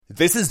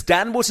This is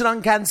Dan Wootton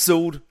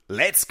Uncancelled.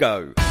 Let's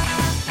go.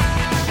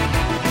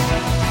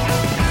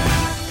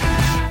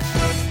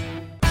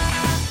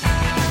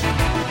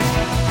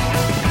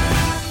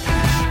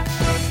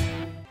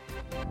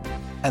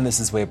 And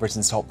this is where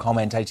Britain's top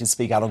commentators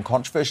speak out on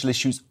controversial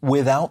issues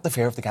without the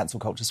fear of the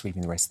cancel culture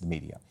sweeping the rest of the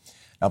media.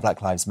 Now,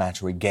 Black Lives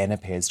Matter again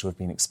appears to have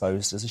been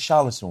exposed as a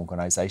charlatan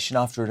organisation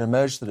after it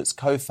emerged that its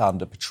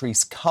co-founder,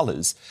 Patrisse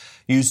Cullors,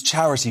 used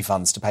charity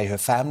funds to pay her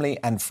family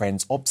and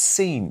friends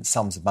obscene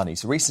sums of money.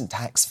 So recent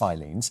tax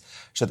filings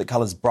show that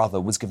Cullors' brother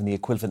was given the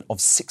equivalent of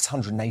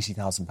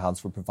 £680,000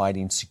 for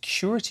providing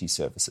security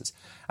services.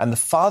 And the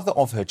father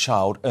of her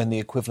child earned the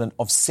equivalent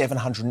of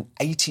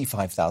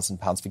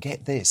 £785,000 for,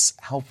 get this,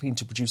 helping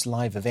to produce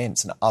live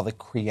events and other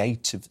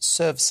creative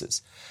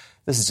services.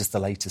 This is just the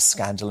latest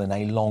scandal in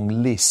a long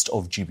list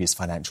of dubious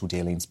financial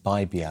dealings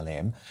by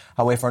BLM.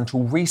 However,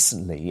 until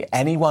recently,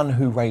 anyone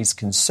who raised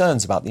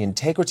concerns about the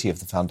integrity of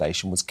the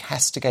foundation was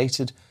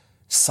castigated,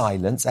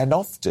 silenced, and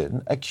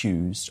often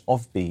accused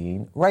of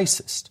being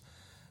racist.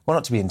 Well,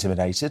 not to be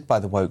intimidated by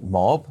the woke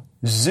mob,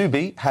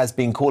 Zuby has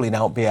been calling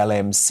out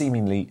BLM's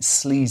seemingly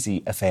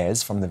sleazy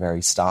affairs from the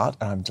very start,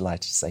 and I'm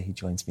delighted to say he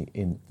joins me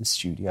in the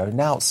studio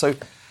now. So,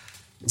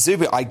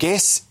 Zuby, I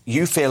guess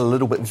you feel a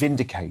little bit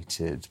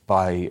vindicated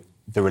by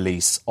the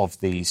release of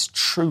these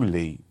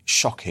truly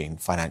shocking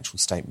financial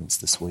statements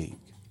this week.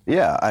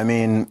 Yeah, I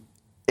mean,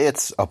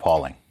 it's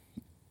appalling.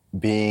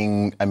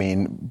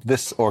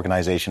 This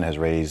organization has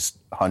raised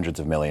hundreds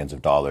of millions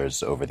of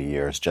dollars over the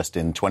years. Just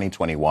in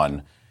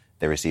 2021,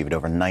 they received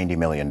over $90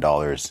 million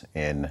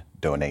in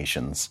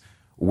donations.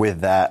 With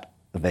that,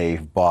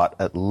 they've bought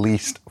at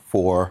least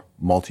 4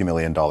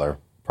 multi-million-dollar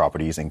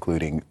properties,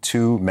 including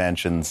 2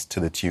 mansions to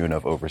the tune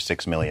of over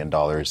 $6 million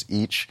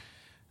each.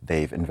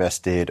 They've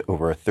invested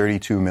over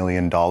 $32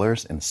 million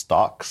in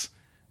stocks.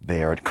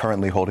 They are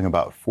currently holding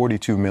about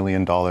 $42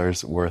 million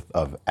worth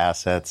of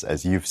assets.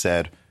 As you've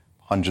said,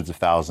 hundreds of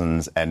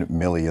thousands and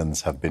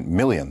millions have been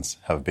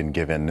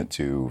given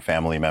to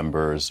family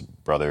members,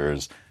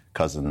 brothers,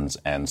 cousins,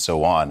 and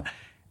so on.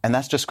 And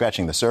that's just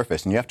scratching the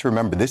surface. And you have to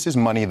remember, this is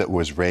money that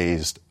was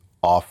raised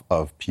off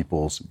of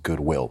people's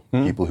goodwill.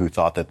 People who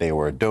thought that they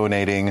were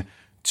donating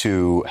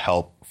to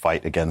help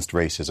fight against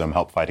racism,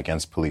 help fight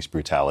against police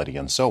brutality,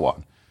 and so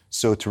on.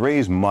 So to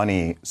raise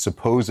money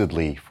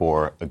supposedly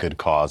for a good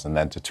cause and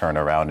then to turn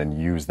around and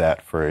use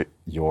that for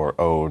your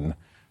own,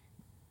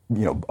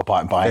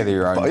 flying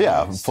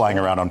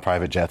around on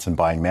private jets and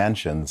buying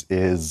mansions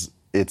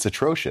it's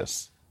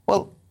atrocious.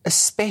 Well,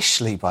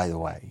 especially, by the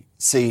way,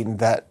 seeing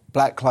that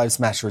Black Lives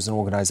Matter as an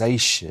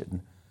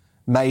organisation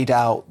made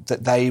out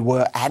that they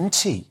were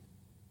anti-capitalist.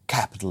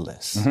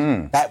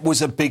 That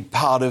was a big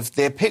part of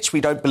their pitch.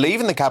 We don't believe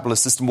in the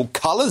capitalist system. Well,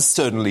 Cullors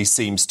certainly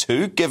seems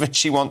to, given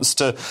she wants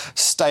to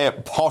stay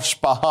at posh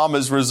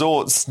Bahamas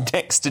resorts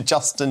next to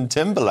Justin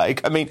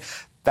Timberlake. I mean,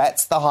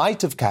 that's the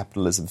height of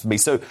capitalism for me.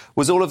 So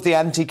was all of the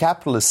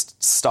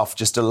anti-capitalist stuff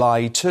just a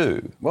lie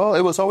too? Well,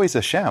 it was always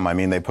a sham. I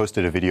mean, they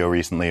posted a video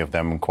recently of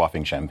them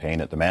quaffing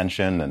champagne at the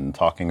mansion and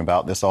talking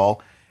about this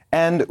all.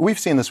 And we've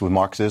seen this with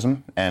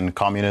Marxism and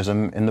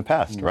communism in the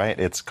past, right?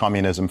 It's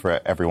communism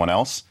for everyone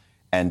else.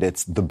 And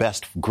it's the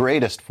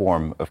greatest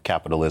form of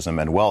capitalism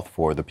and wealth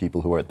for the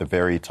people who are at the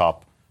very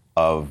top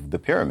of the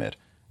pyramid.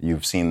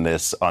 You've seen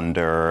this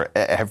under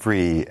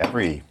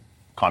every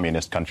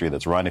communist country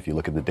that's run. If you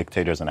look at the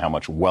dictators and how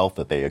much wealth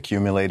that they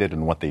accumulated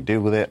and what they did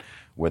with it,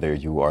 whether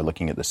you are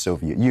looking at the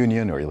Soviet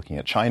Union or you're looking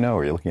at China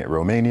or you're looking at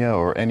Romania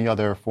or any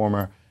other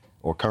former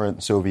or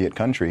current Soviet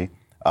country,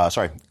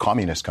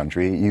 communist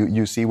country,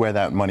 you see where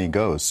that money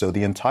goes. So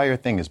the entire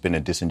thing has been a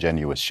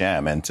disingenuous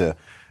sham. And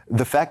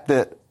the fact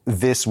that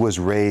this was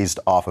raised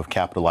off of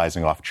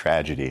capitalizing off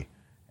tragedy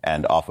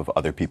and off of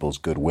other people's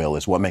goodwill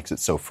is what makes it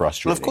so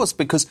frustrating. Well, of course,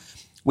 because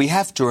we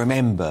have to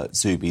remember,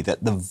 Zuby,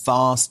 that the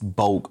vast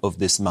bulk of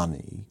this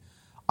money,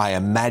 I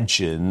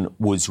imagine,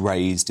 was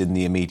raised in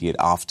the immediate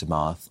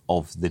aftermath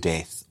of the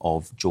death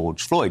of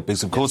George Floyd.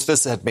 Because, of course,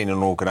 this had been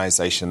an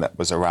organisation that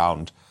was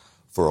around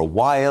for a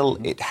while.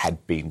 It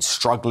had been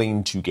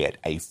struggling to get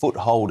a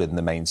foothold in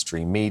the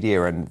mainstream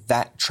media, and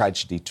that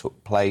tragedy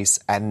took place,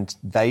 and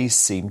they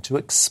seemed to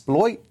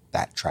exploit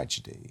that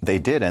tragedy. They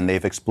did, and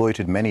they've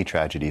exploited many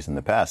tragedies in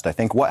the past. I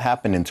think what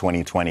happened in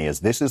 2020 is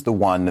this is the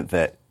one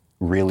that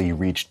really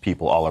reached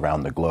people all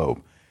around the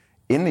globe.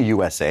 In the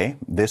USA,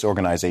 this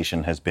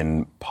organization has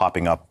been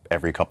popping up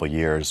every couple of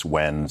years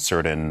when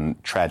certain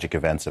tragic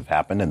events have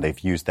happened, and they've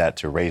used that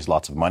to raise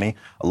lots of money.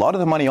 A lot of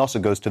the money also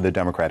goes to the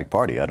Democratic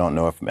Party. I don't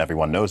know if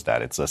everyone knows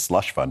that. It's a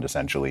slush fund,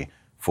 essentially,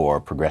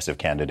 for progressive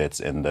candidates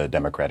in the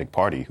Democratic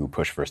Party who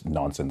push for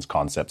nonsense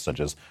concepts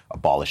such as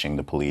abolishing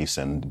the police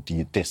and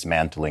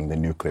dismantling the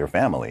nuclear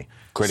family.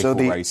 Critical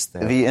race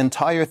there. The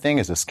entire thing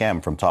is a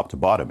scam from top to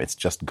bottom. It's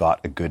just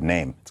got a good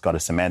name. It's got a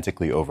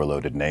semantically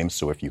overloaded name.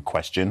 So if you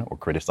question or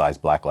criticize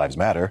Black Lives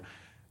Matter,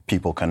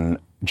 people can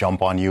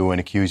jump on you and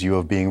accuse you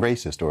of being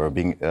racist or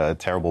being a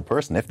terrible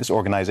person. If this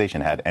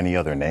organization had any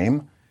other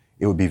name,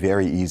 it would be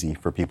very easy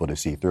for people to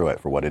see through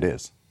it for what it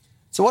is.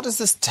 So what does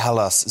this tell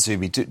us,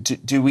 Zuby?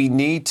 Do we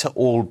need to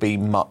all be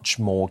much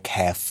more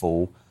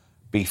careful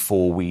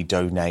before we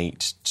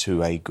donate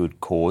to a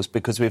good cause?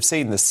 Because we've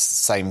seen the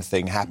same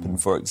thing happen,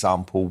 for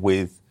example,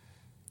 with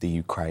the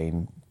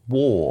Ukraine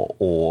war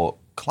or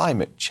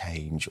climate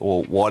change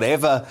or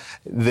whatever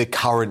the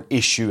current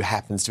issue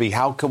happens to be.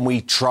 How can we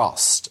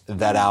trust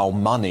that our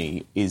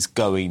money is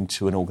going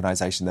to an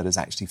organisation that is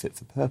actually fit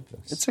for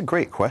purpose? It's a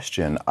great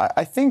question.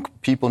 I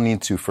think people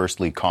need to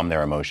firstly calm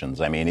their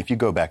emotions. I mean, if you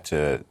go back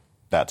to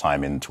that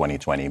time in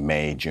 2020,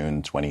 May,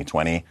 June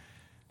 2020,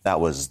 that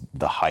was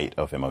the height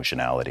of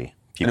emotionality.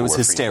 And it was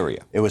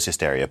hysteria. It was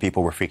hysteria.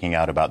 People were freaking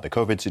out about the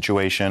COVID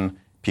situation.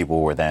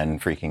 People were then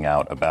freaking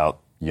out about,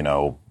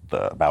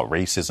 about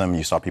racism.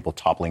 You saw people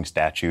toppling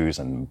statues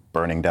and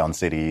burning down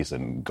cities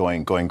and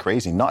going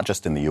crazy, not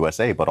just in the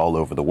USA, but all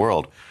over the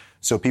world.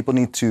 So people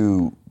need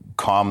to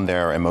calm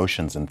their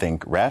emotions and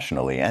think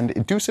rationally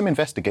and do some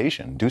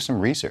investigation, do some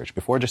research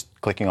before just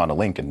clicking on a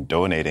link and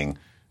donating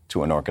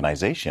to an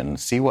organization.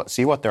 See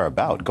what they're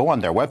about. Go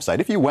on their website.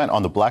 If you went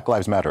on the Black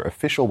Lives Matter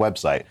official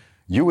website,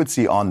 you would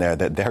see on there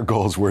that their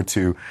goals were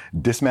to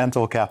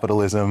dismantle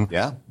capitalism,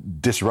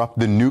 disrupt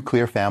the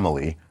nuclear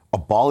family,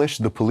 abolish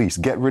the police,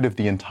 get rid of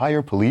the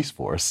entire police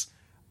force,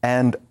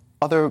 and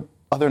other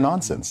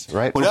nonsense,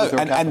 right? Well,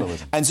 no,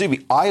 and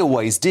Zuby, I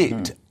always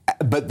did.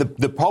 But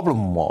the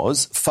problem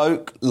was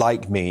folk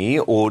like me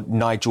or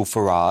Nigel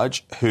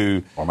Farage,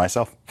 who... Or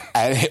myself.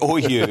 Or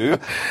you,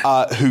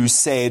 who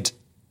said,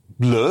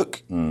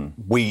 look,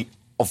 we...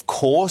 of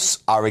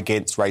course, are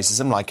against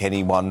racism, like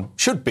anyone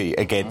should be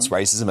against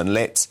racism, and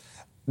let's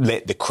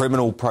let the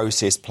criminal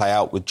process play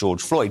out with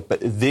George Floyd.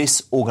 But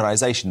this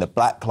organisation, the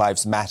Black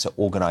Lives Matter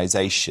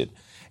organisation,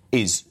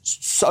 is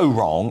so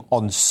wrong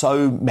on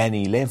so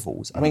many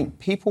levels. I mean,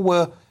 people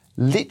were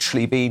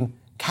literally being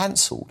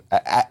cancelled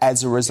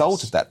as a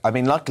result of that. I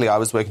mean, luckily, I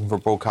was working for a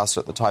broadcaster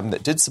at the time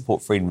that did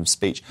support freedom of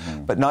speech,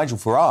 but Nigel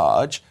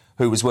Farage,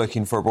 who was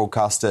working for a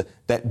broadcaster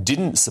that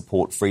didn't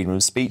support freedom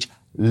of speech,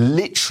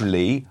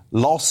 literally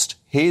lost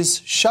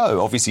his show.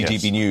 Obviously,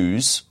 GB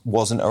News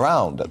wasn't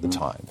around at the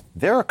time.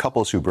 There are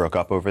couples who broke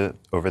up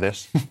over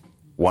this.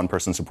 One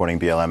person supporting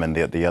BLM and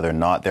the other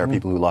not. There are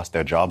people who lost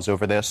their jobs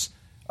over this.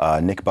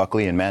 Nick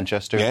Buckley in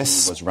Manchester who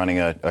was running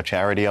a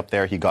charity up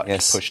there. He got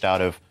pushed out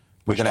of...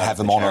 We're going to have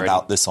him on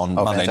about this on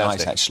Monday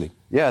night, actually.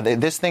 Yeah,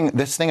 this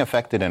thing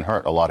affected and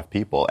hurt a lot of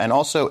people. And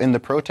also in the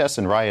protests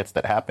and riots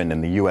that happened in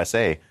the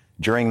USA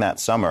during that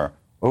summer,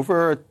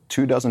 over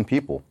 24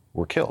 people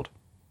were killed.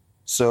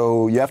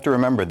 So you have to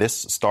remember this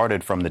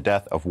started from the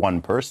death of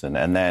one person,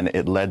 and then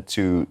it led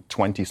to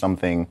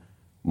 20-something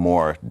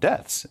more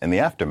deaths in the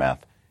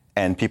aftermath.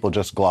 And people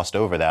just glossed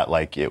over that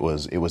like it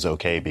was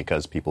okay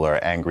because people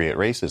are angry at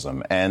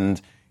racism.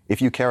 And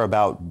if you care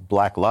about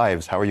black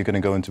lives, how are you going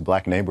to go into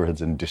black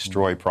neighborhoods and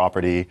destroy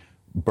property,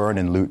 burn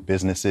and loot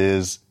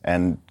businesses,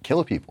 and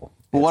kill people?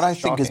 Well, what I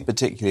think is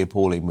particularly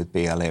appalling with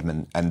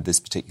BLM and this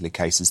particular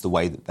case is the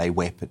way that they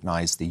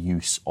weaponise the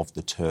use of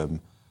the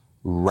term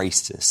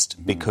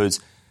racist,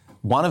 because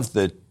one of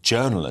the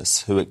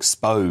journalists who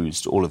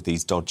exposed all of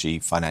these dodgy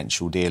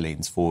financial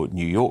dealings for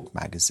New York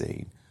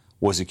Magazine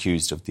was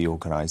accused of the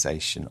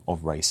organisation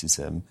of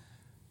racism.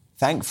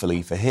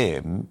 Thankfully for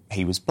him,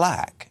 he was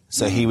black,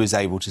 so he was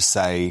able to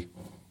say,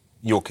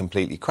 you're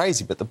completely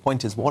crazy. But the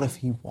point is, what if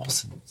he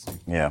wasn't?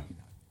 Yeah.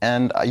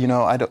 And,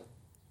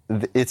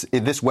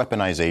 this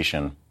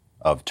weaponization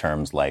of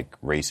terms like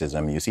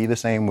racism. You see the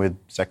same with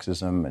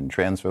sexism and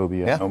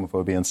transphobia, and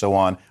homophobia, and so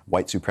on.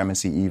 White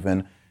supremacy,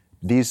 even.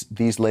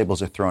 These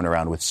labels are thrown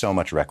around with so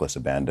much reckless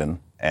abandon,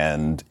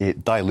 and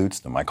it dilutes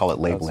them. I call it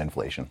label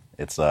inflation.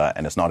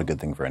 And it's not a good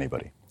thing for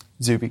anybody.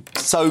 Zuby,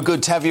 so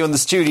good to have you in the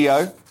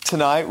studio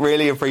tonight.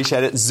 Really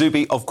appreciate it.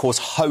 Zuby, of course,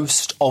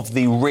 host of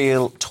the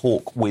Real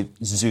Talk with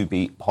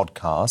Zuby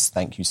podcast.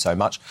 Thank you so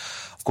much.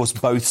 Of course,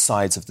 both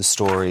sides of the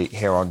story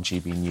here on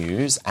GB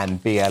News,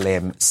 and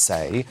BLM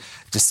say,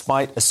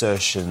 despite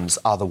assertions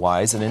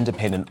otherwise, an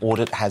independent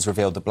audit has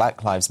revealed that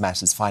Black Lives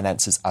Matter's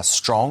finances are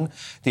strong,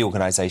 the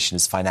organisation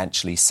is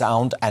financially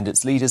sound, and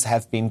its leaders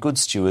have been good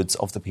stewards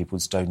of the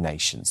people's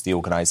donations. The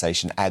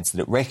organisation adds that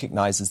it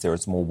recognises there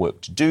is more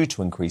work to do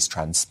to increase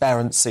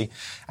transparency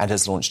and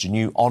has launched a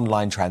new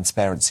online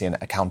transparency and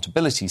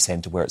accountability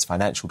centre where its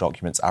financial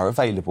documents are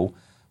available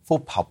for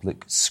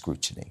public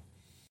scrutiny.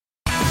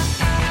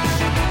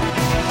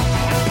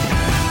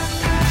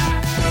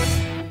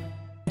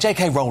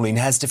 J.K. Rowling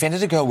has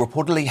defended a girl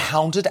reportedly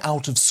hounded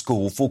out of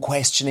school for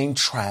questioning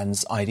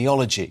trans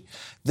ideology.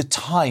 The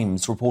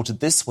Times reported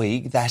this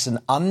week that an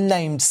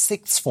unnamed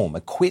sixth former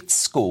quit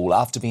school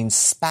after being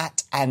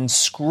spat and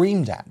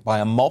screamed at by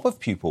a mob of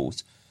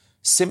pupils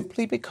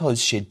simply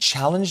because she had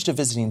challenged a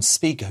visiting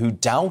speaker who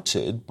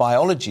doubted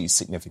biology's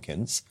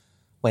significance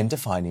when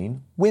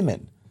defining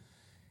women.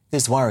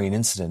 This worrying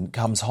incident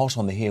comes hot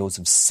on the heels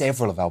of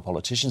several of our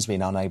politicians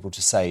being unable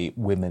to say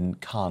women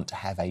can't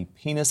have a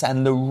penis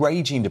and the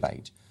raging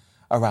debate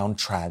around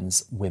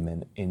trans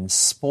women in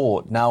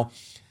sport. Now,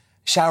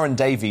 Sharon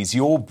Davies,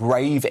 your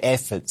brave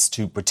efforts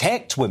to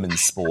protect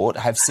women's sport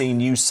have seen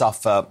you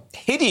suffer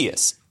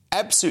hideous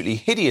absolutely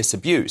hideous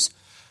abuse.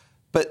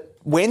 But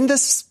when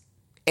this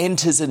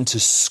enters into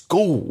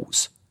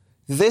schools,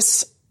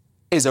 this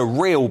is a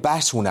real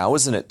battle now,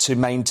 isn't it, to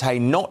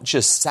maintain not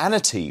just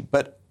sanity,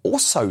 but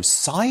also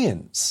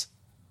science.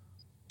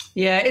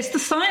 Yeah, it's the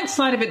science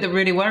side of it that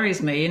really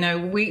worries me. You know,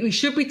 we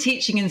should be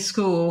teaching in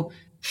school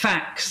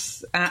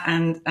facts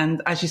and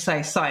as you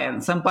say,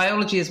 science. And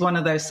biology is one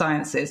of those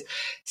sciences.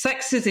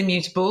 Sex is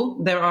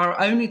immutable. There are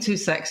only two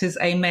sexes,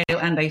 a male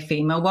and a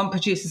female. One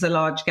produces a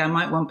large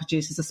gamete, one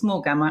produces a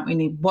small gamete. We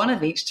need one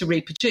of each to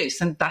reproduce.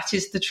 And that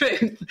is the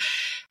truth.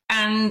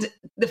 And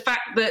the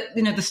fact that,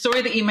 you know, the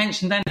story that you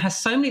mentioned then has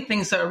so many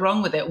things that are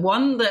wrong with it.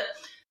 One, that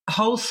a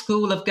whole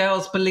school of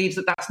girls believes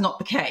that that's not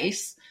the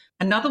case.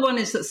 Another one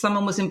is that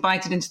someone was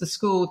invited into the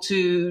school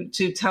to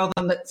tell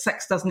them that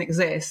sex doesn't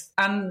exist.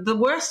 And the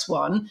worst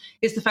one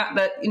is the fact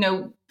that, you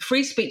know,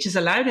 free speech is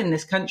allowed in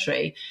this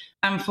country.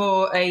 And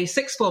for a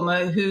sixth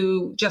former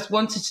who just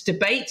wanted to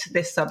debate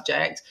this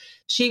subject,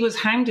 she was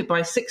hounded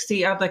by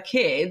 60 other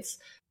kids,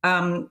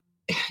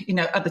 you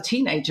know, other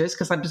teenagers,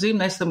 because I presume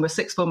most of them were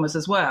sixth formers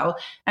as well,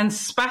 and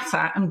spat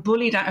at and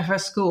bullied out of her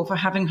school for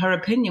having her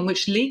opinion,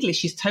 which legally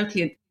she's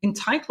totally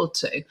entitled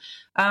to.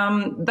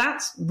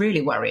 That's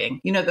really worrying,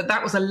 you know,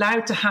 that was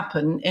allowed to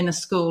happen in a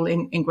school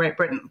in Great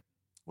Britain.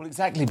 Well,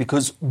 exactly,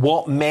 because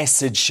what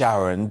message,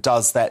 Sharon,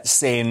 does that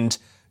send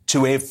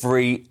to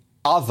every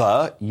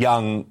other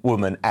young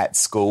woman at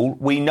school?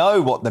 We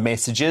know what the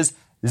message is.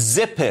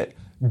 Zip it.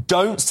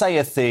 Don't say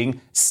a thing.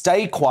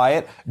 Stay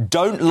quiet.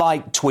 Don't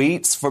like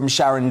tweets from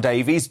Sharon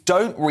Davies.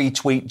 Don't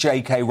retweet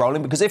J.K.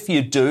 Rowling, because if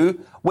you do,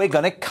 we're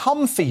going to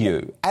come for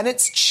you. And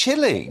it's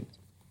chilling.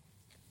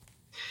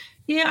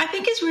 Yeah, I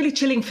think it's really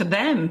chilling for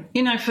them,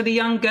 you know, for the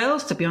young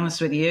girls, to be honest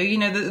with you. You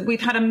know,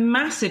 we've had a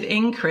massive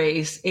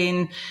increase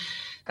in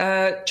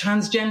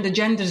transgender,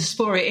 gender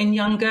dysphoria in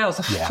young girls,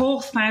 a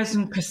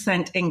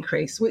 4,000%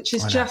 increase, which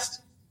is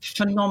just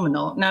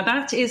phenomenal. Now,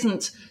 that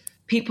isn't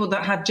people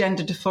that have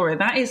gender dysphoria.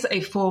 That is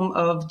a form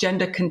of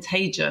gender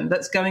contagion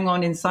that's going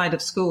on inside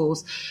of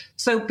schools.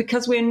 So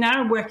because we're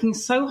now working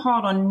so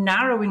hard on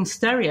narrowing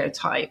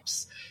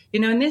stereotypes, you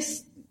know, and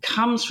this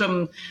comes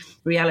from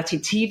reality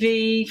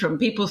TV, from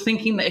people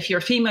thinking that if you're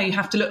a female, you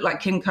have to look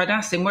like Kim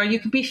Kardashian, where you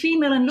can be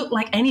female and look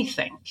like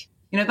anything.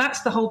 You know,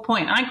 that's the whole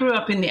point. I grew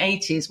up in the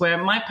 80s where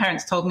my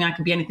parents told me I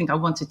could be anything I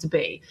wanted to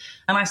be.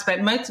 And I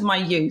spent most of my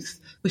youth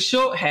with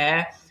short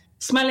hair,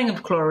 smelling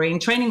of chlorine,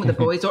 training with the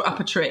boys or up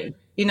a tree.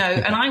 You know,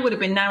 and I would have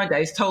been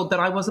nowadays told that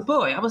I was a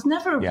boy. I was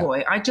never a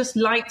boy. I just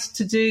liked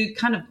to do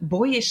kind of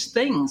boyish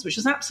things, which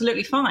was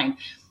absolutely fine.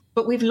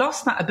 But we've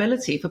lost that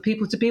ability for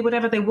people to be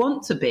whatever they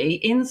want to be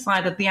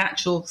inside of the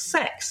actual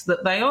sex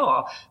that they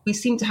are. We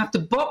seem to have to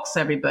box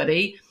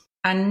everybody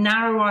and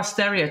narrow our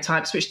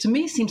stereotypes, which to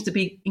me seems to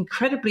be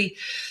incredibly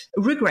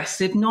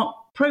regressive,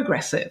 not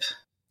progressive.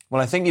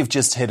 Well, I think you've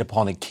just hit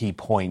upon a key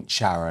point,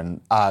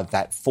 Sharon,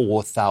 that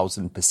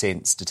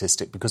 4,000%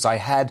 statistic, because I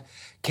had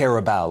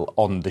Keira Bell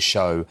on the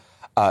show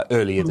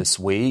earlier this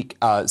week,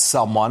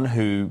 someone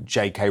who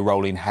J.K.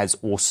 Rowling has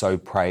also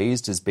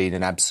praised as being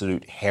an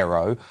absolute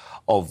hero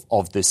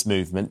of this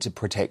movement to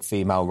protect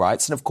female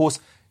rights. And, of course,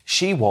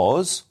 she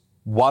was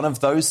one of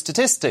those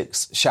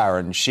statistics,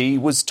 Sharon. She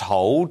was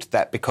told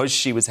that because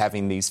she was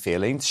having these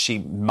feelings, she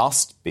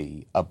must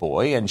be a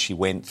boy, and she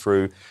went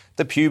through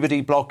the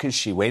puberty blockers,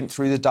 she went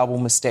through the double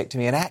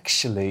mastectomy, and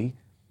actually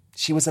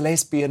she was a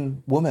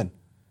lesbian woman.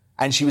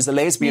 And she was a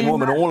lesbian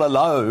woman all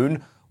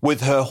alone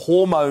with her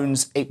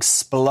hormones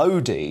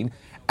exploding.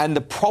 And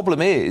the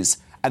problem is,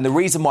 and the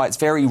reason why it's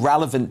very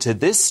relevant to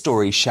this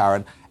story,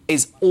 Sharon,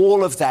 is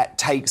all of that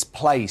takes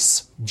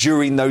place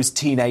during those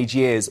teenage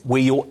years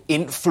where you're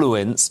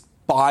influenced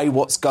by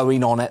what's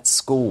going on at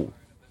school.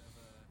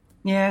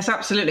 Yes,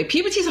 absolutely.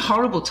 Puberty is a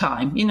horrible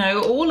time. You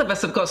know, all of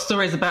us have got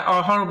stories about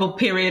our horrible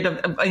period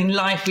in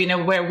life, you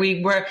know, where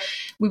we were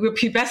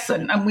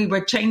pubescent and we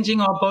were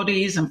changing our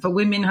bodies, and for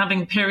women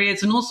having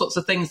periods and all sorts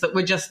of things that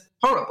were just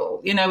horrible,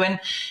 you know,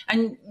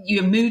 and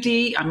you're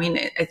moody. I mean,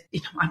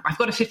 you know, I've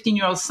got a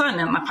 15-year-old son,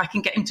 and if I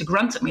can get him to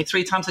grunt at me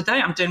 3 times a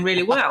day, I'm doing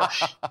really well.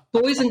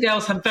 Boys and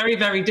girls have very,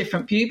 very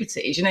different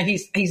puberties. You know,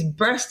 he's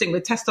bursting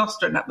with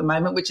testosterone at the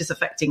moment, which is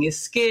affecting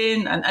his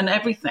skin and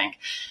everything.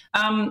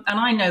 And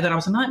I know that I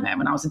was a nightmare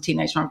when I was a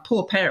teenager. My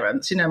poor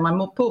parents, you know,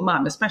 my poor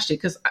mum especially,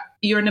 because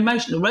you're an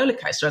emotional roller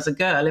coaster as a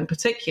girl in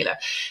particular.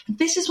 And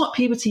this is what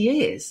puberty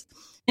is.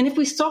 And if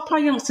we stop our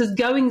youngsters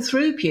going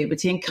through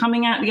puberty and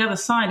coming out the other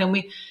side, and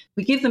we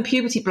give them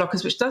puberty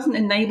blockers, which doesn't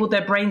enable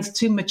their brains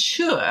to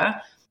mature,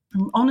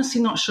 I'm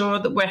honestly not sure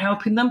that we're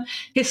helping them.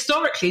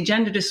 Historically,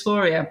 gender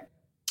dysphoria,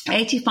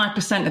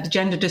 85% of the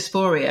gender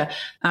dysphoria,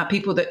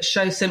 people that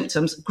show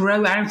symptoms,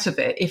 grow out of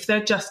it if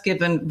they're just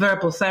given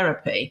verbal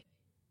therapy.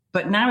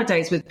 But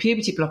nowadays, with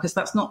puberty blockers,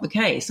 that's not the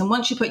case. And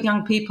once you put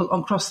young people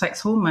on cross-sex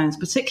hormones,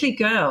 particularly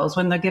girls,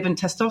 when they're given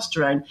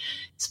testosterone,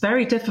 it's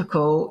very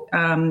difficult.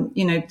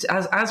 You know,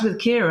 as with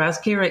Keira, as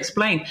Keira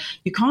explained,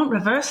 you can't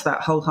reverse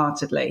that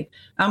wholeheartedly.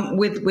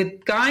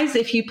 With guys,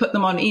 if you put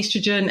them on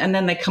estrogen and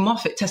then they come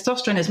off it,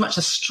 testosterone is much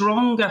a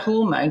stronger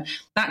hormone.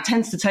 That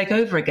tends to take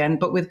over again.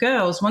 But with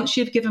girls, once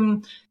you've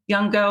given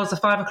young girls a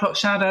 5 o'clock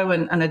shadow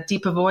and a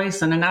deeper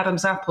voice and an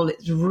Adam's apple,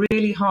 it's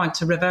really hard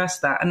to reverse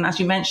that. And as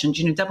you mentioned,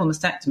 double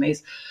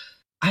mastectomies,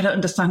 I don't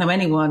understand how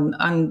anyone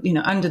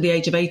under the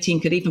age of 18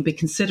 could even be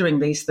considering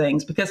these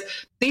things, because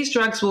these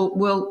drugs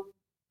will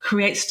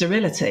create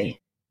sterility.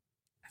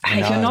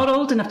 If you're not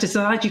old enough to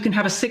decide you can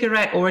have a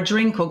cigarette or a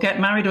drink or get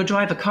married or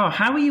drive a car,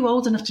 how are you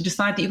old enough to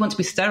decide that you want to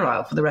be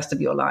sterile for the rest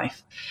of your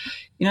life?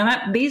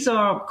 These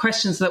are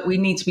questions that we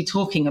need to be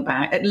talking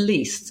about, at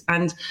least.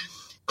 And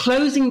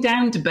closing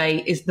down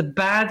debate is the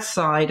bad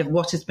side of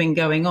what has been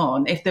going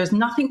on. If there's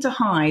nothing to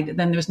hide,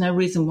 then there's no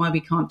reason why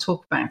we can't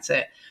talk about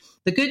it.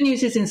 The good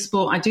news is in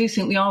sport, I do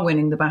think we are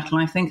winning the battle.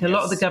 I think a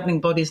lot of the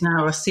governing bodies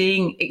now are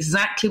seeing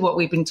exactly what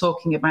we've been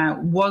talking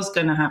about was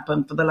going to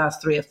happen for the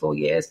last 3 or 4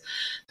 years.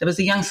 There was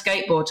a young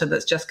skateboarder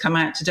that's just come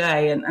out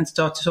today and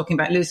started talking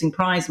about losing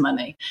prize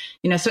money.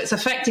 So it's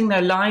affecting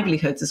their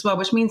livelihoods as well,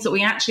 which means that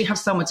we actually have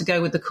somewhere to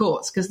go with the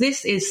courts, because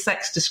this is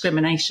sex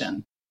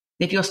discrimination.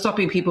 If you're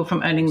stopping people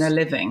from earning their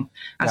living,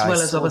 as well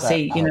as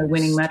obviously,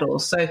 winning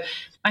medals. So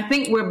I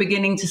think we're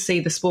beginning to see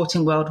the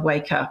sporting world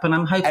wake up, and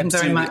I'm hoping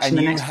very much in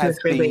the next 2 or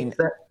 3 weeks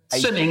that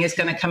swimming is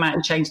going to come out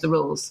and change the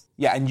rules.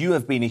 Yeah, and you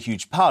have been a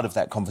huge part of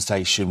that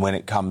conversation when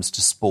it comes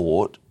to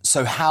sport.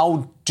 So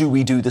how do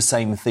we do the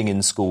same thing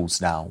in schools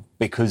now?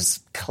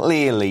 Because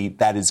clearly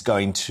that is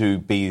going to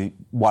be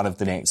one of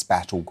the next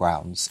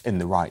battlegrounds in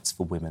the rights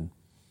for women.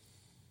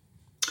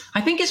 I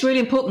think it's really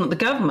important that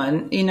the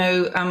government,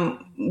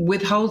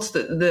 withholds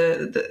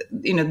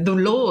the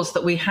laws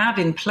that we have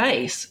in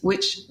place,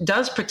 which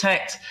does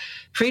protect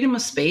freedom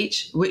of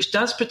speech, which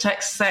does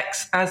protect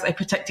sex as a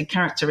protected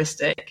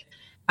characteristic,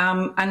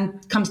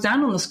 and comes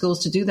down on the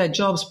schools to do their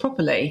jobs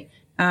properly.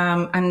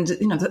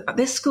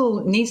 This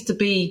school needs to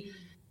be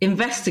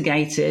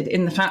investigated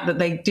in the fact that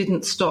they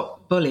didn't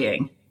stop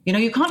bullying.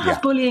 You can't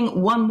have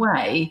bullying one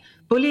way.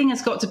 Bullying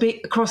has got to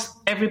be across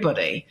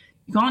everybody.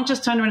 You can't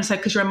just turn around and say,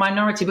 because you're a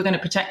minority, we're going to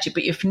protect you.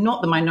 But if you're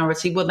not the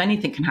minority, well,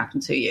 anything can happen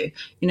to you.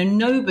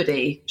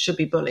 Nobody should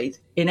be bullied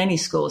in any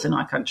schools in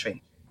our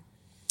country.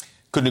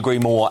 Couldn't agree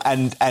more.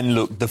 And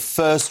look, the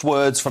first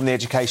words from the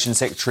Education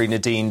Secretary,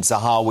 Nadine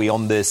Zahawi,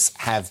 on this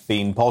have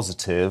been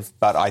positive.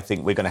 But I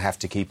think we're going to have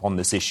to keep on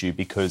this issue,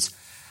 because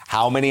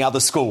how many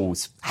other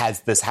schools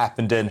has this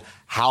happened in?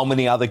 How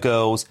many other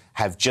girls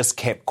have just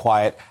kept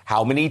quiet?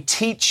 How many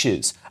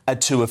teachers are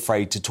too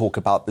afraid to talk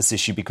about this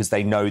issue because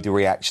they know the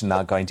reaction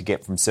they're going to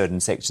get from certain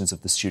sections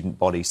of the student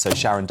body? So,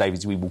 Sharon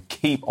Davies, we will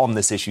keep on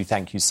this issue.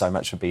 Thank you so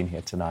much for being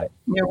here tonight.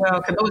 You're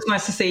welcome. Always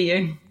nice to see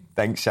you.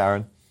 Thanks,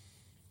 Sharon.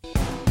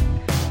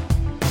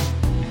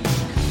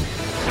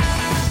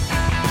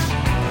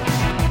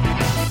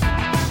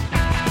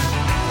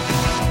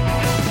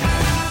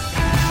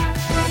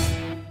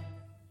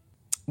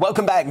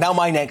 Welcome back. Now,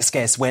 my next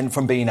guest went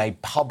from being a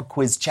pub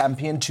quiz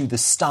champion to the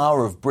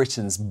star of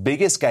Britain's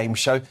biggest game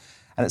show.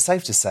 And it's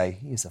safe to say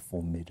he is a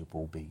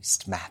formidable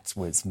beast. Mark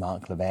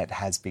Levett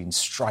has been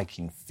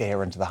striking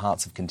fear into the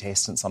hearts of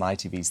contestants on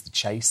ITV's The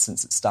Chase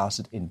since it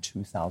started in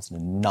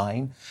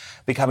 2009,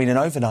 becoming an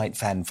overnight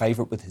fan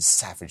favourite with his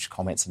savage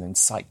comments and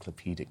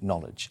encyclopedic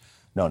knowledge.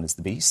 Known as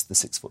the Beast, the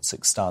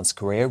 6'6" star's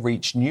career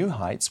reached new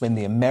heights when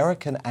the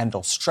American and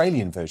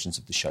Australian versions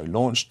of the show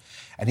launched,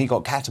 and he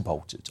got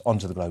catapulted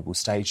onto the global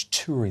stage,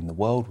 touring the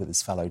world with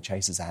his fellow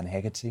chasers Anne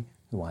Hegarty,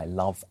 who I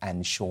love,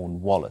 and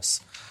Sean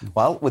Wallace.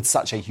 Well, with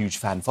such a huge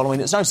fan following,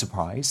 it's no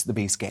surprise the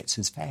Beast gets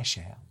his fair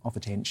share of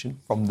attention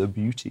from the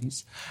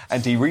beauties.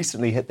 And he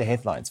recently hit the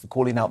headlines for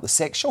calling out the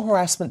sexual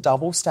harassment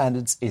double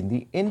standards in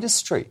the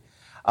industry.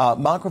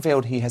 Mark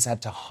revealed he has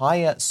had to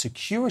hire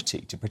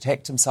security to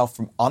protect himself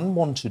from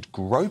unwanted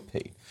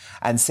groping,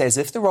 and says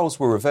if the roles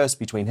were reversed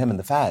between him and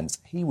the fans,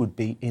 he would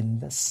be in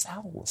the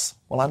cells.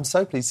 Well, I'm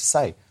so pleased to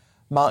say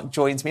Mark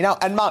joins me now.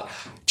 And Mark,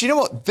 do you know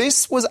what?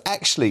 This was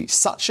actually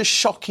such a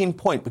shocking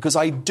point, because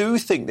I do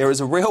think there is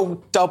a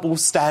real double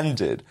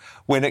standard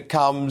when it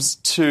comes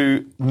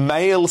to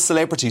male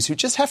celebrities who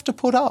just have to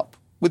put up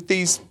with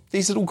these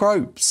little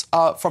gropes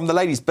from the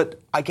ladies.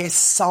 But I guess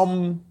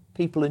some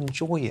people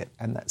enjoy it,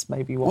 and that's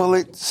maybe why. Well,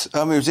 it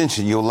was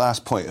interesting, your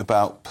last point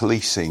about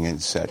policing,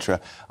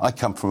 etc. I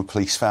come from a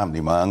police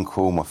family. My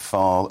uncle, my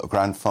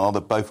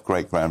grandfather, both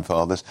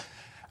great-grandfathers.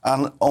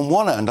 And on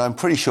one hand, I'm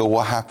pretty sure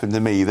what happened to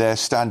me, their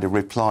standard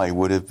reply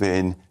would have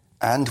been,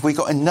 and we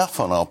got enough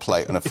on our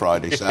plate on a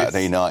Friday,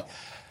 Saturday night.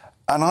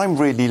 And I'm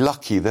really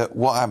lucky that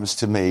what happens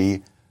to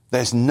me,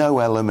 there's no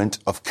element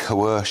of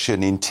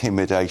coercion,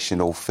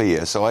 intimidation or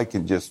fear. So I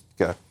can just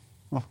go,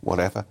 oh,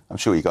 whatever, I'm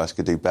sure you guys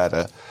could do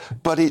better.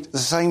 But at the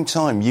same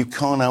time, you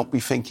can't help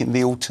be thinking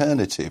the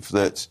alternative,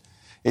 that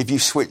if you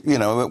switch,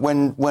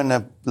 when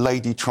a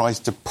lady tries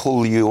to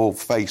pull your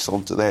face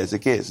onto theirs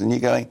again, and you're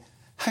going,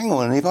 hang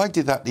on, if I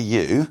did that to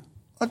you,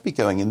 I'd be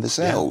going in the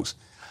cells.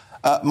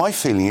 Yeah. My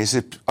feeling is,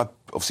 I'm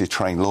obviously a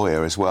trained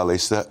lawyer as well,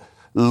 is that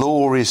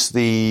law is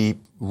the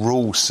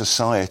rule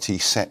society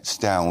sets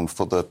down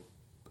for the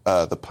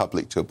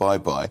public to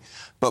abide by,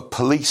 but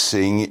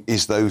policing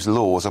is those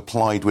laws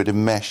applied with a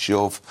mesh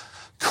of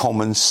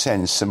common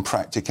sense and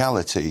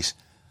practicalities.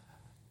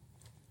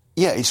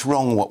 yeah, it's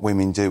wrong what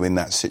women do in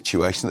that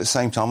situation. At the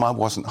same time, I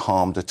wasn't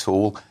harmed at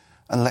all.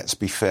 And let's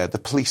be fair, the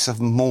police have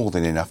more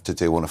than enough to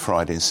do on a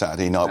Friday and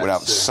Saturday night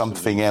without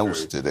something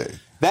else to do.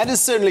 That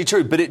is certainly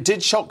true, but it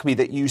did shock me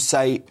that you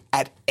say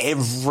at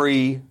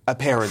every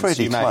appearance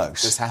you make,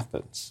 this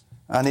happens.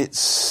 And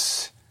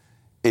it's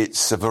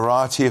a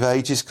variety of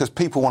ages, because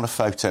people want a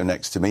photo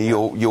next to me.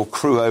 Your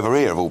crew over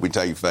here have all been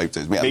taking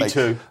photos. Me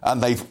too.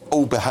 And they've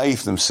all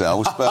behaved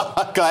themselves.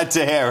 But glad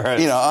to hear it.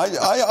 You know,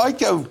 I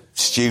go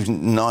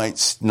student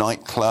nights,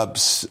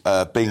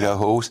 nightclubs, bingo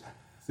halls.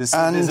 There's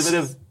a bit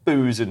of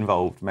booze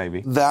involved,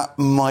 maybe. That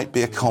might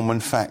be a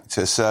common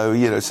factor. So,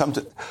 you know,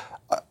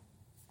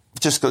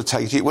 just got to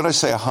take it. When I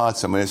say I hired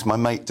someone, it's my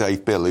mate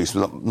Dave Bill, who's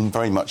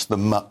very much the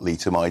Muttley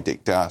to my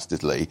Dick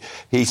Dastardly.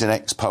 He's an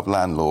ex-pub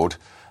landlord.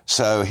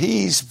 So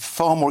he's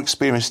far more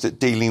experienced at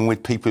dealing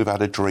with people who've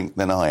had a drink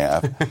than I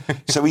have.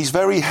 So he's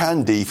very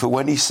handy for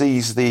when he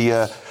sees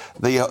the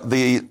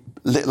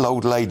little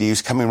old lady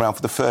who's coming around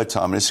for the third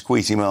time and is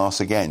squeezing my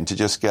arse again, to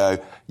just go,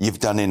 you've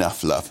done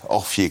enough, love.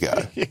 Off you go.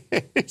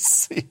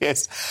 Yes.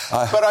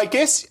 But I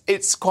guess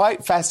it's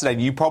quite fascinating.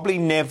 You probably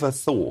never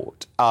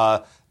thought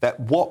that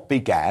what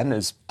began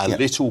as a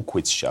little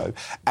quiz show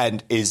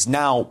and is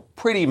now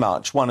pretty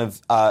much one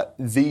of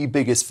the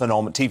biggest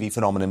TV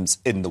phenomenons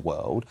in the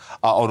world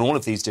on all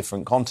of these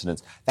different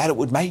continents, that it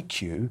would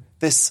make you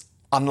this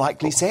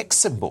unlikely sex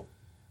symbol.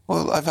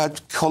 Well, I've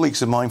had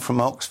colleagues of mine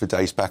from Oxford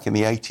days back in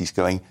the 80s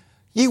going,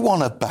 you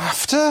won a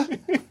BAFTA?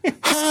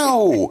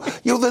 How?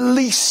 You're the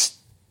least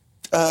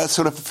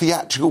sort of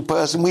theatrical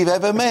person we've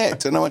ever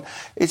met. And I went,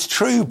 it's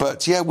true,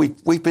 but yeah,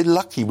 we've been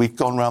lucky. We've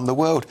gone around the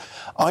world.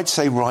 I'd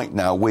say right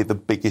now we're the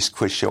biggest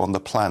quiz show on the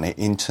planet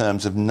in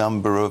terms of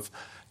number of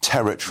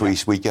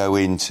territories we go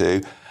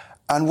into.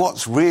 And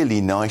what's really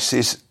nice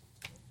is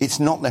it's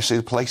not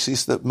necessarily the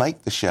places that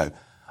make the show.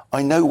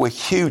 I know we're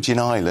huge in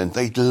Ireland.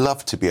 They'd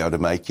love to be able to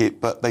make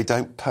it, but they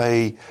don't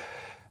pay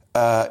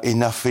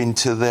enough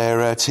into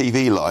their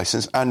TV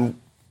licence. And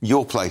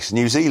your place,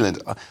 New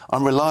Zealand,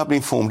 I'm reliably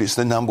informed it's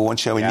the number one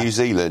show in New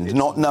Zealand,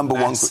 not number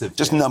massive, one,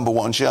 just number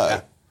one show.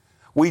 Yeah.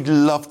 We'd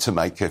love to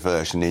make a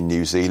version in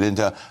New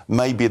Zealand.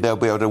 Maybe they'll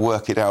be able to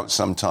work it out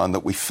sometime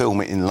that we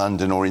film it in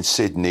London or in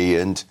Sydney.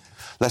 And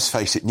let's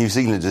face it, New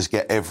Zealanders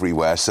get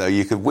everywhere, so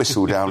you could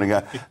whistle down and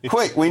go,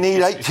 quick, we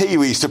need 8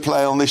 Kiwis to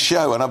play on this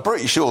show, and I'm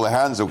pretty sure the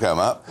hands will come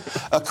up.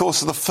 Of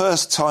course, the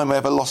first time I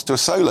ever lost to a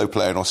solo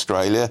player in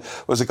Australia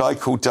was a guy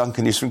called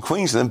Duncan, who's from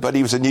Queensland, but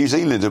he was a New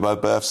Zealander by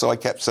birth, so I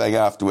kept saying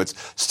afterwards,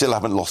 still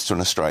haven't lost to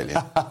an Australian.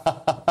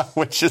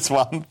 Which is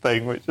one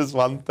thing.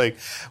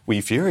 Were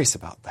you furious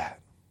about that?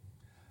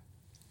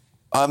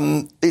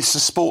 It's the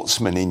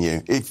sportsman in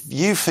you. If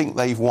you think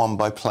they've won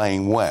by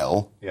playing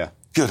well,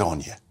 good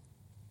on you.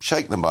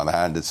 Shake them by the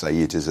hand and say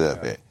you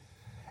deserve it.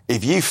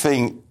 If you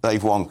think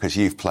they've won because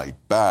you've played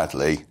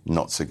badly,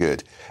 not so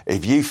good.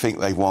 If you think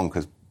they've won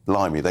because,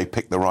 blimey, they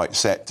picked the right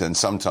sector, and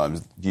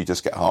sometimes you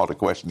just get harder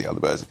question the other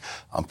person,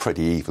 I'm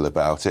pretty evil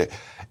about it.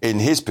 In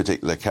his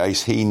particular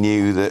case, he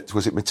knew that,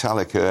 was it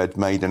Metallica had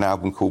made an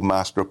album called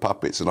Master of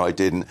Puppets and I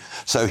didn't,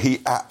 so he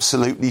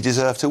absolutely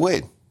deserved to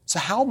win. So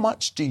how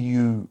much do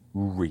you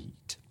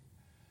read?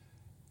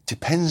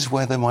 Depends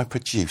whether my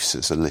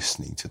producers are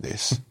listening to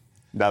this.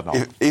 No.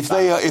 If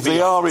they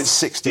are, it's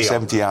 60,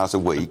 70 hours a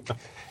week.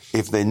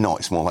 If they're not,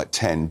 it's more like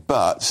 10.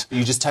 But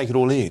you just take it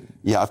all in.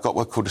 Yeah, I've got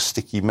what's called a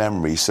sticky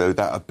memory, so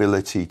that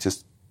ability to,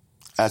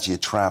 as you're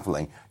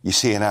travelling, you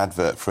see an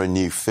advert for a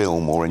new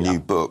film or a new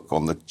book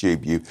on the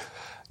tube,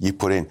 you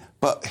put in.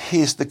 But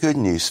here's the good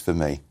news for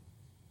me.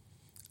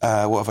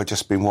 What have I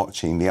just been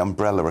watching? The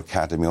Umbrella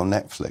Academy on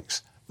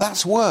Netflix.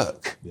 That's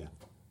work. Yeah.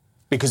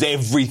 Because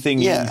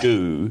everything you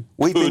do,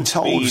 we've been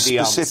told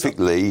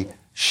specifically.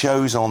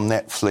 Shows on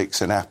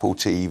Netflix and Apple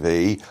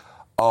TV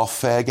are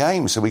fair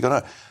game. So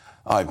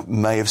I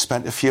may have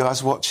spent a few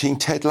hours watching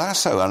Ted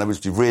Lasso and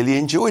I really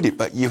enjoyed it,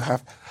 but you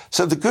have...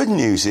 So the good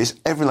news is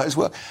everyone likes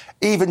work.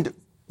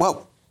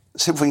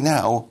 Simply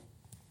now,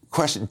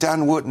 question,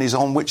 Dan Wootton is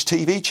on which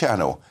TV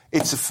channel?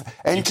 It's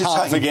entertaining. You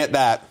can't forget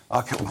that.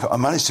 I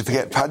managed to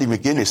forget Paddy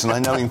McGuinness and I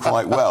know him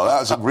quite well. That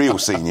was a real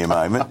senior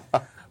moment.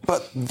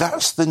 But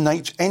that's the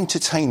nature.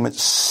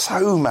 Entertainment's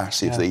so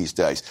massive these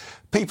days.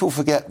 People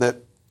forget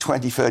that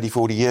 20, 30,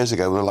 40 years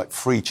ago, there were like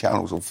 3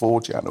 channels or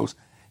 4 channels.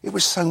 It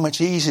was so much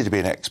easier to be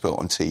an expert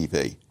on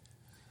TV.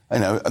 You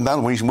know, and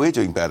that's the reason we're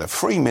doing better.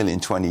 3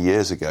 million 20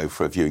 years ago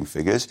for viewing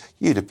figures,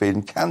 you'd have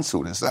been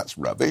cancelled as that's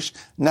rubbish.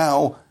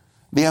 Now,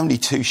 the only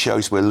 2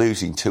 shows we're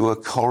losing to are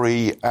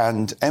Corrie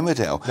and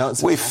Emmerdale. No,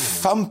 we're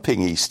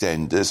thumping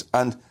EastEnders,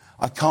 and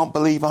I can't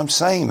believe I'm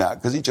saying that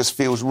because it just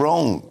feels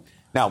wrong.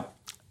 Now,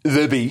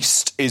 The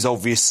Beast is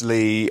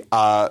obviously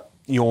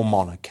your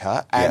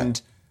moniker, and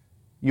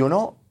you're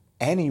not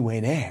anywhere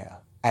near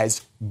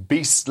as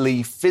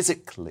beastly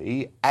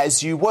physically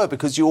as you were,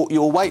 because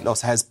your weight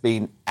loss has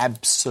been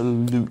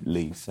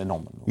absolutely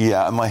phenomenal.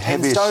 Yeah, and my 10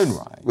 heaviest... stone,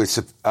 right? It's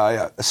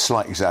a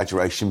slight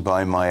exaggeration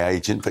by my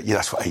agent, but yeah,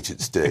 that's what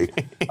agents do.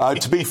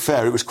 To be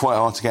fair, it was quite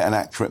hard to get an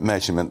accurate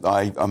measurement.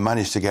 I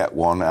managed to get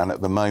one, and at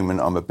the moment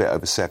I'm a bit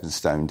over 7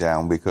 stone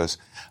down, because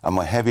at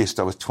my heaviest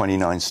I was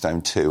 29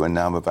 stone 2, and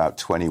now I'm about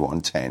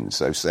 21.10,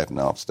 so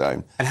 7.5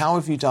 stone. And how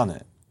have you done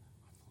it?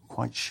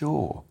 Quite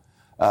sure.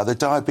 The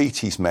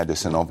diabetes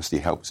medicine obviously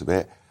helps a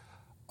bit.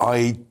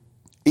 I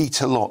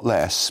eat a lot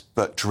less,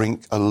 but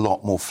drink a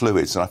lot more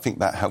fluids, and I think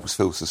that helps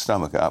fill the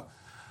stomach up.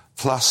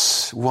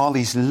 Plus,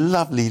 Wally's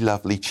lovely,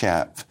 lovely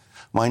chap,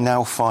 my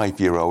now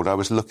 5-year-old, I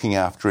was looking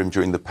after him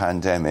during the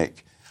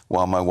pandemic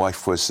while my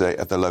wife was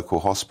at the local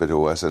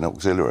hospital as an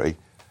auxiliary,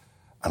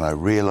 and I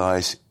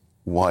realised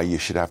why you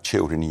should have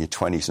children in your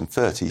 20s and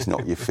 30s,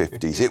 not your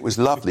 50s. It was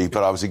lovely,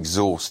 but I was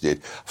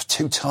exhausted. I was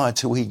too tired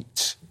to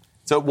eat.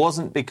 So it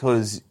wasn't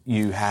because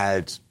you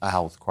had a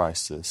health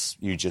crisis.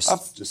 You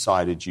just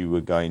decided you were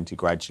going to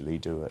gradually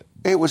do it.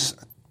 It was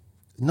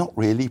not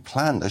really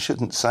planned. I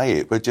shouldn't say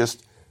it, but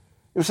just...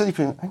 It was only,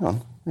 hang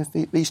on,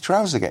 these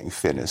trousers are getting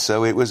thinner.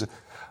 So it was...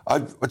 I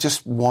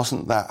just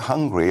wasn't that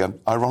hungry.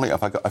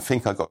 Ironically, I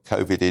think I got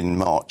COVID in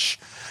March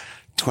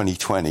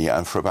 2020,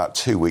 and for about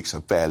 2 weeks I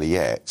barely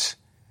ate.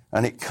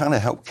 And it kind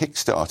of helped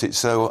kickstart it.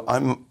 So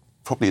I'm...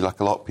 probably like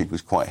a lot of people,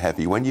 is quite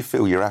heavy. When you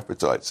feel your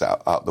appetites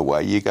out the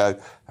way, you go,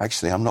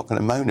 actually, I'm not going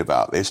to moan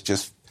about this,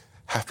 just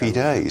happy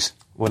days.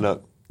 Well,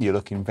 look, you're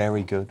looking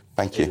very good.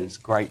 Thank you. It's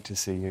great to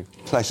see you.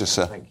 Pleasure,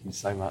 sir. Thank you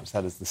so much.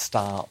 That is the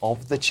star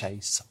of The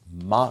Chase,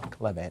 Mark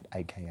Levett,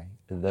 a.k.a.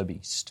 The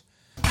Beast.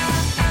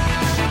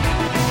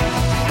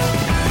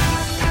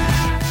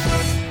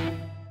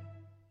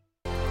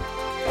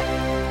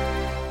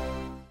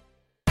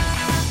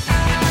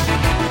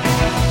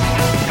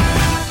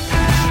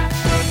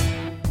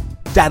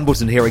 Dan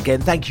Wootton here again.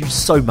 Thank you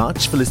so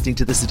much for listening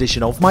to this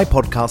edition of my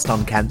podcast,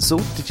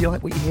 Uncancelled. Did you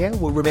like what you hear?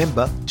 Well,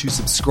 remember to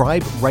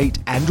subscribe, rate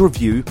and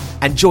review,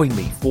 and join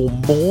me for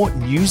more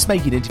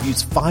news-making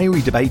interviews,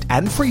 fiery debate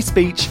and free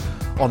speech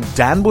on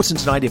Dan Wootton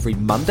Tonight every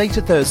Monday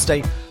to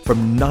Thursday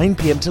from 9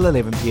 p.m. till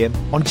 11 p.m.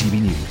 on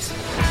GB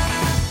News.